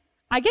then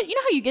I get, you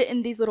know how you get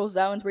in these little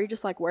zones where you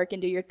just like work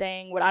and do your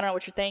thing, I don't know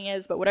what your thing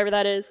is, but whatever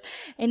that is.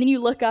 And then you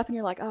look up and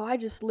you're like, oh, I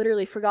just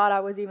literally forgot I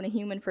was even a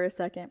human for a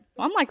second.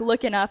 Well, I'm like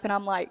looking up and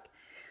I'm like,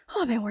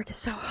 oh, I've been working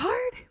so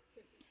hard.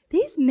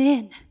 These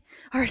men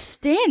are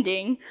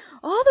standing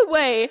all the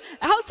way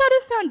outside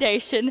of the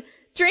foundation,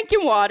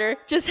 drinking water,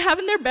 just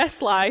having their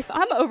best life.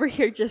 I'm over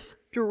here just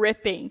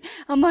dripping.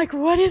 I'm like,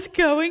 what is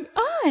going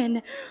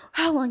on?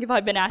 How long have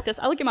I been at this?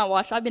 I look at my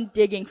watch. I've been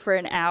digging for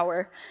an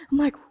hour. I'm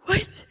like,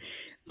 what?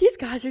 These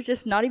guys are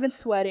just not even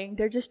sweating.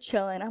 They're just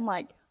chilling. I'm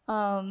like,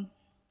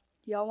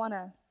 Do y'all want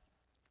to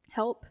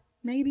help?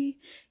 Maybe?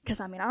 Because,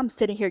 I'm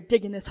sitting here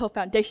digging this whole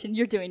foundation.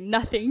 You're doing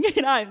nothing,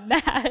 and I'm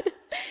mad.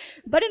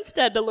 But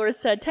instead, the Lord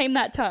said, tame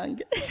that tongue.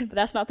 But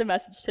that's not the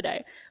message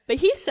today. But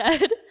he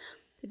said,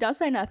 don't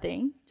say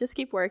nothing. Just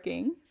keep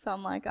working. So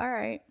I'm like, all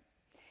right.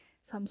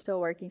 So I'm still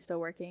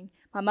working.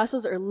 My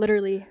muscles are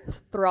literally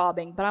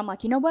throbbing. But I'm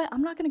like, you know what?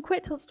 I'm not going to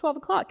quit till it's 12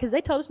 o'clock because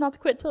they told us not to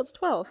quit till it's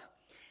 12.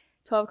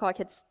 12 o'clock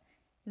hits,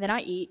 and then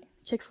I eat.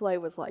 Chick-fil-A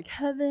was like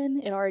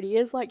heaven. It already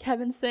is like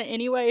heaven sent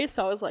anyway.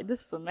 So I was like,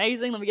 this is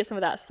amazing. Let me get some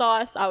of that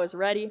sauce. I was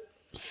ready.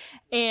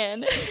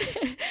 And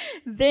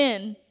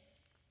then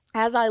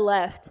as I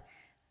left,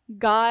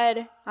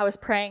 I was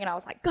praying and I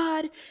was like,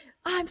 God,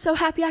 I'm so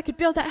happy I could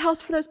build that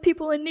house for those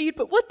people in need.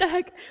 But what the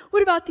heck?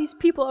 What about these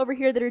people over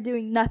here that are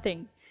doing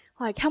nothing?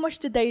 Like, how much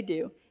did they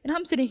do? And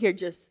I'm sitting here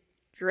just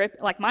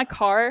dripping. Like my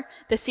car,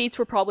 the seats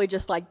were probably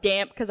just like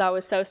damp because I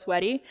was so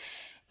sweaty.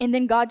 And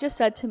then God just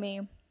said to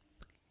me,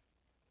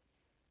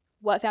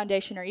 what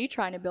foundation are you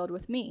trying to build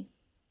with me?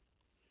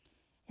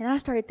 And I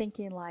started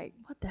thinking like,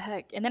 what the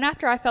heck? And then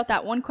after I felt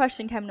that one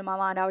question come to my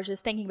mind, I was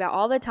just thinking about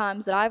all the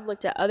times that I've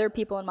looked at other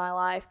people in my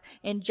life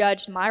and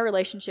judged my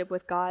relationship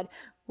with God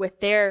with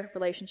their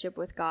relationship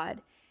with God.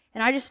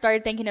 And I just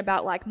started thinking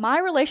about like my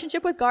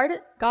relationship with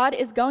God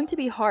is going to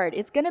be hard.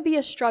 It's going to be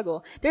a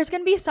struggle. There's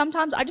going to be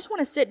sometimes I just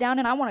want to sit down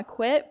and I want to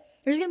quit.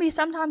 There's going to be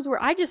sometimes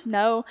where I just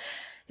know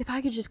if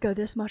I could just go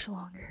this much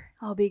longer,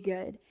 I'll be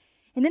good.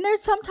 And then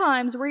there's some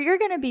times where you're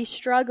going to be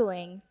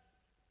struggling,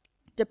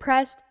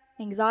 depressed,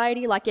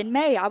 anxiety. Like in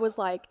May, I was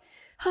like,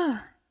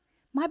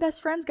 my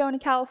best friend's going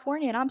to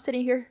California and I'm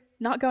sitting here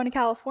not going to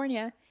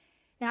California.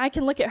 And I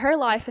can look at her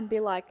life and be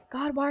like,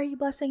 God, why are you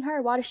blessing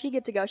her? Why does she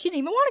get to go? She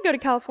didn't even want to go to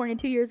California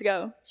 2 years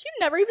ago. She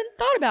never even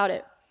thought about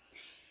it.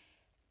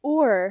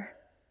 Or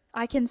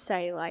I can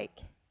say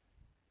like,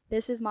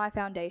 this is my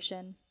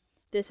foundation.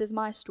 This is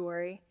my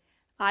story.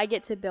 I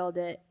get to build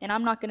it, and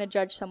I'm not going to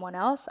judge someone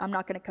else. I'm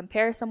not going to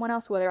compare someone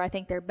else, whether I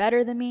think they're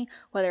better than me,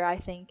 whether I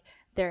think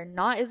they're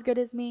not as good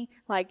as me.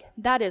 Like,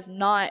 that is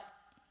not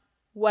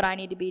what I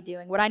need to be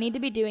doing. What I need to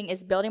be doing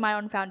is building my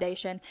own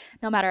foundation,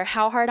 no matter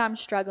how hard I'm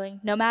struggling,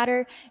 no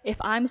matter if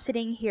I'm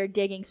sitting here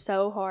digging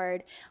so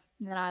hard,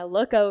 and then I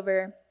look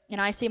over, and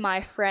I see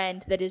my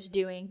friend that is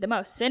doing the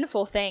most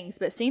sinful things,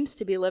 but seems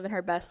to be living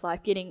her best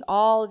life, getting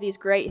all of these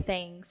great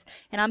things,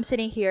 and I'm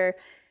sitting here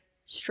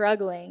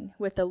struggling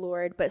with the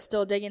Lord, but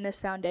still digging this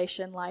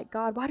foundation like,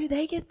 God, why do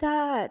they get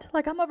that?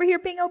 Like, I'm over here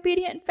being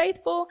obedient and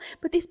faithful,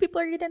 but these people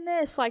are getting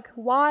this. Like,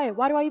 why?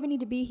 Why do I even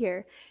need to be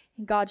here?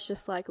 And God's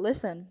just like,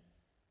 listen,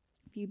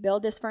 if you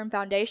build this firm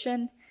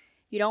foundation,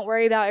 you don't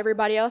worry about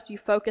everybody else. You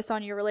focus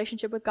on your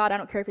relationship with God. I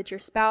don't care if it's your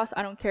spouse.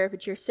 I don't care if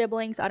it's your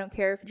siblings. I don't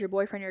care if it's your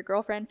boyfriend or your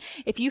girlfriend.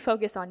 If you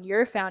focus on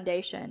your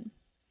foundation,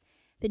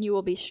 then you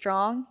will be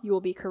strong, you will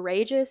be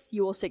courageous,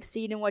 you will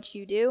succeed in what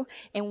you do.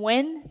 And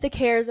when the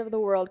cares of the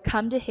world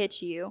come to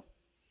hit you,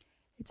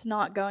 it's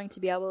not going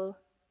to be able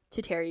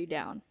to tear you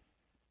down.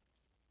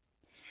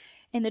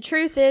 And the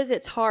truth is,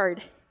 it's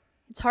hard.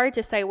 It's hard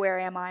to say, where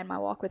am I in my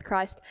walk with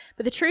Christ?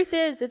 But the truth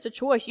is, it's a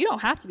choice. You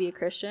don't have to be a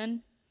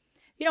Christian.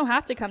 You don't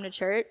have to come to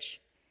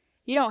church.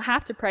 You don't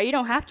have to pray. You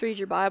don't have to read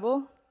your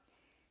Bible.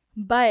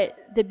 But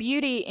the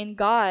beauty in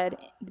God,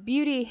 the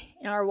beauty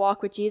in our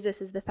walk with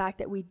Jesus is the fact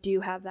that we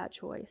do have that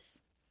choice.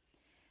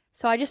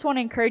 So I just want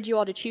to encourage you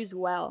all to choose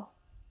well.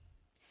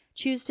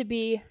 Choose to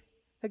be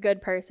a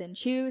good person.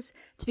 Choose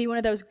to be one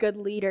of those good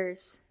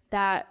leaders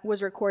that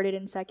was recorded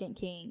in 2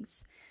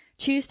 Kings.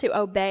 Choose to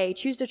obey.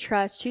 Choose to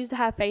trust. Choose to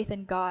have faith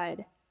in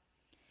God.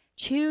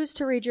 Choose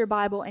to read your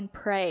Bible and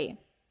pray.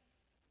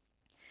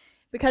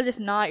 Because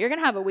if not, you're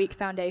going to have a weak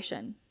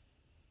foundation.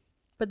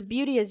 But the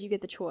beauty is you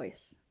get the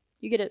choice.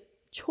 You get a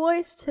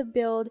choice to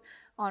build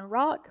on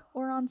rock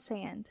or on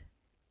sand.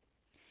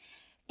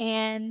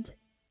 And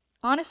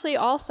honestly,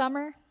 all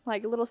summer,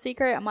 like a little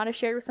secret I might have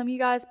shared with some of you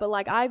guys, but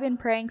like I've been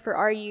praying for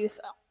our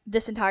youth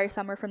this entire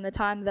summer from the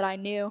time that I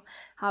knew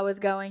I was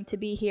going to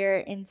be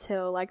here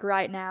until like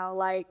right now.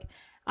 Like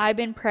I've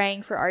been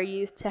praying for our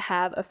youth to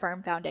have a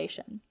firm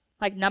foundation.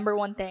 Like number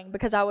one thing,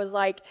 because I was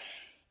like,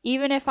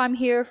 even if I'm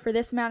here for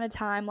this amount of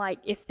time, like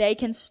if they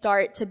can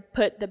start to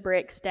put the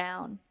bricks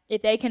down,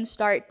 if they can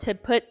start to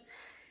put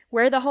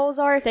where the holes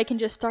are, if they can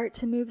just start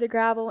to move the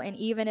gravel and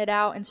even it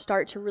out and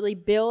start to really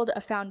build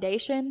a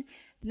foundation,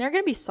 then they're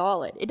going to be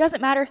solid. It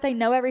doesn't matter if they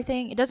know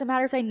everything. It doesn't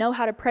matter if they know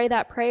how to pray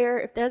that prayer.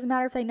 It doesn't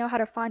matter if they know how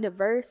to find a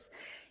verse.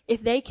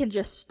 If they can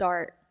just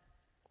start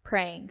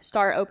praying,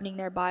 start opening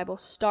their Bible,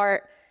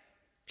 start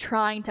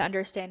trying to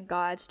understand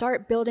God,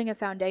 start building a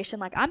foundation,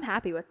 like I'm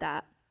happy with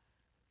that.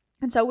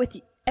 And so with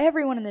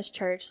everyone in this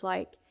church,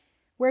 like,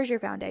 where's your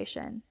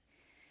foundation?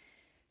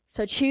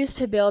 So choose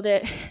to build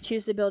it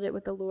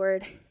with the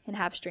Lord and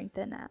have strength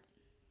in that.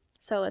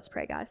 So let's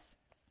pray, guys.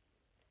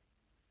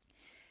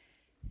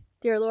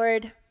 Dear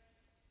Lord,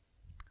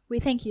 we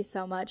thank you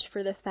so much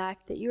for the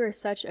fact that you are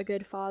such a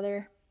good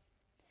Father.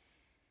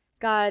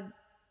 God,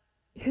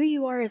 who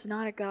you are is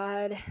not a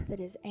God that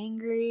is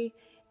angry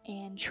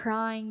and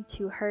trying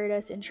to hurt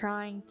us and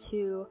trying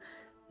to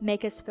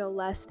make us feel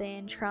less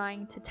than,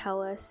 trying to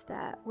tell us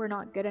that we're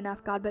not good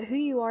enough, God, but who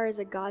you are is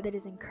a God that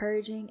is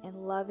encouraging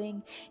and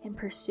loving and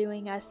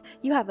pursuing us.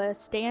 You have a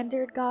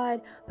standard,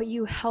 God, but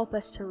you help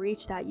us to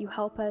reach that. You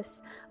help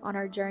us on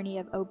our journey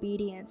of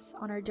obedience,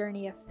 on our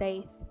journey of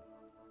faith.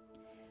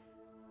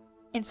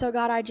 And so,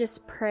 God, I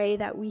just pray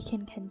that we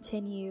can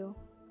continue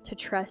to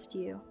trust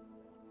you.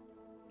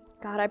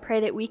 God, I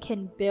pray that we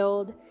can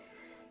build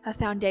a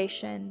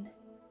foundation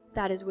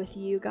that is with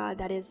you, God,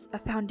 that is a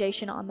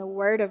foundation on the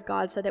word of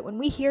God, so that when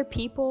we hear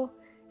people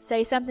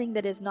say something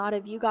that is not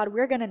of you, God,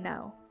 we're going to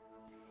know.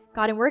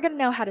 God, and we're going to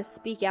know how to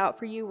speak out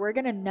for you. We're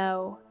going to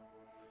know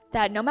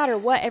that no matter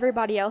what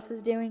everybody else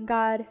is doing,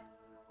 God,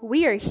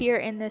 we are here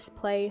in this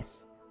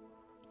place,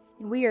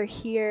 and we are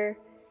here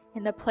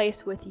in the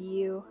place with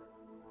you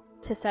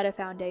to set a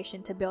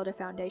foundation, to build a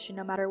foundation,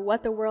 no matter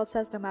what the world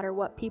says, no matter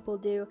what people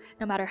do,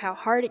 no matter how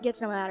hard it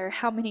gets, no matter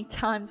how many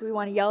times we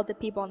want to yell at the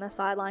people on the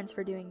sidelines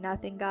for doing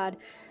nothing, God,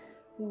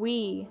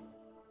 we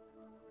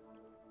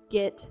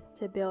get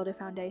to build a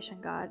foundation,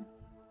 God.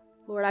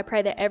 Lord, I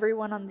pray that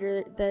everyone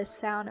under the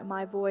sound of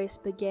my voice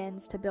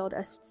begins to build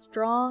a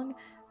strong,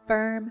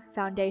 firm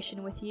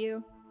foundation with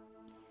you,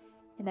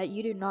 and that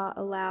you do not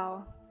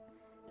allow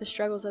the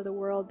struggles of the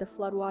world, the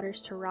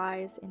floodwaters to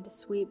rise and to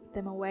sweep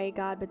them away,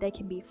 God, but they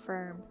can be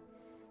firm.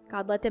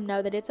 God, let them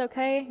know that it's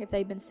okay if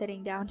they've been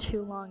sitting down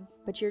too long,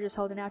 but you're just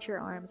holding out your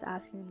arms,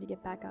 asking them to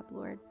get back up,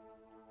 Lord.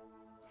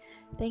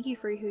 Thank you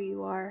for who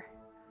you are.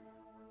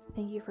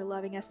 Thank you for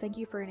loving us. Thank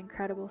you for an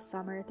incredible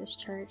summer at this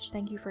church.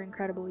 Thank you for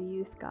incredible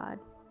youth, God.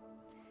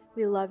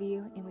 We love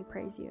you and we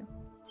praise you.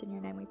 It's in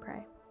your name we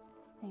pray.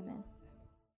 Amen.